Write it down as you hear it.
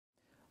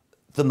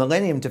The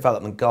Millennium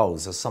Development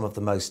Goals are some of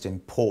the most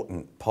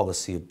important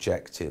policy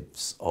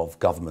objectives of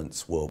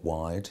governments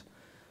worldwide.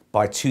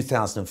 By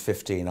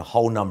 2015, a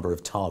whole number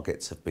of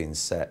targets have been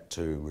set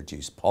to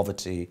reduce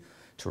poverty,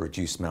 to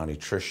reduce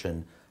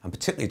malnutrition, and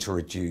particularly to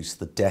reduce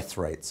the death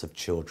rates of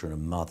children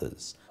and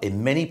mothers.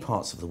 In many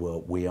parts of the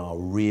world, we are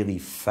really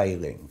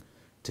failing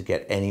to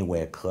get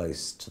anywhere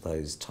close to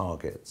those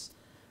targets.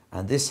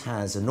 And this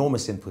has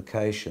enormous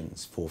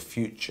implications for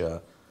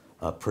future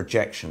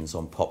projections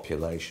on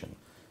population.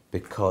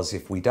 Because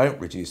if we don't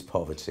reduce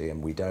poverty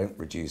and we don't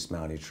reduce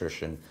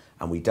malnutrition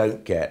and we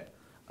don't get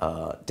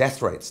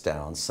death rates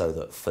down so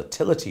that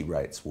fertility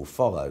rates will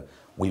follow,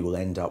 we will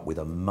end up with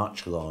a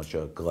much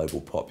larger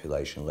global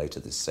population later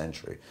this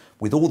century,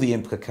 with all the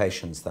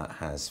implications that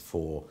has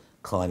for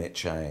climate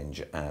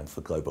change and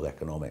for global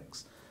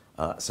economics.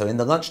 So in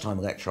the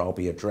lunchtime lecture, I'll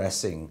be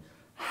addressing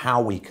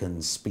how we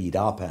can speed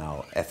up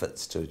our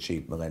efforts to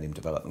achieve Millennium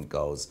Development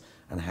Goals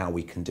and how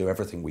we can do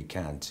everything we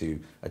can to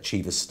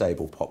achieve a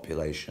stable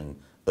population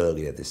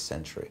earlier this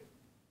century.